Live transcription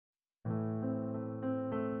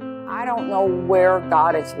I don't know where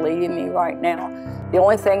God is leading me right now. The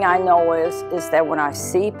only thing I know is that when I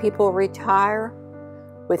see people retire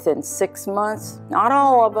within 6 months, not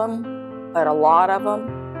all of them, but a lot of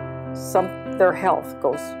them, their health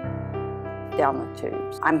goes down the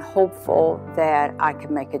tubes. I'm hopeful that I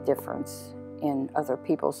can make a difference in other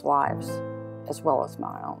people's lives as well as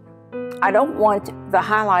my own. I don't want the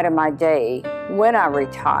highlight of my day when I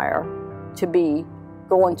retire to be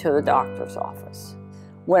going to the doctor's office.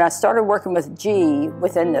 When I started working with G,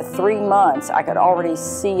 within the 3 months, I could already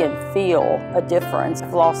see and feel a difference.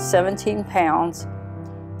 I've lost 17 pounds,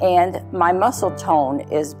 and my muscle tone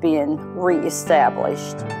is being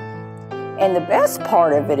reestablished. And the best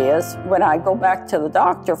part of it is, when I go back to the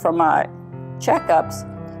doctor for my checkups,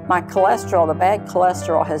 my cholesterol, the bad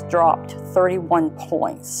cholesterol, has dropped 31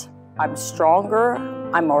 points. I'm stronger,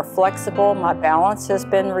 I'm more flexible, my balance has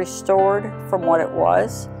been restored from what it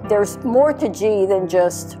was. There's more to G than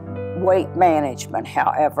just weight management,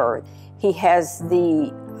 however. He has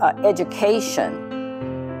the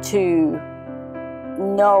education to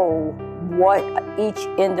know what each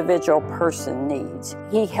individual person needs.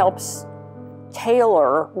 He helps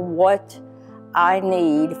tailor what I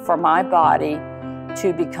need for my body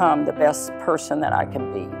to become the best person that I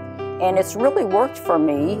can be. And it's really worked for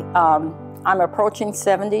me. I'm approaching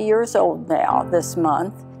 70 years old now this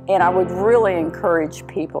month, and I would really encourage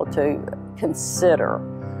people to consider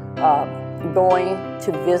going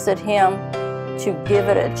to visit him, to give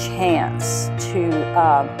it a chance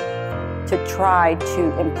to try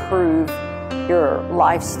to improve your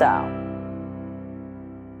lifestyle.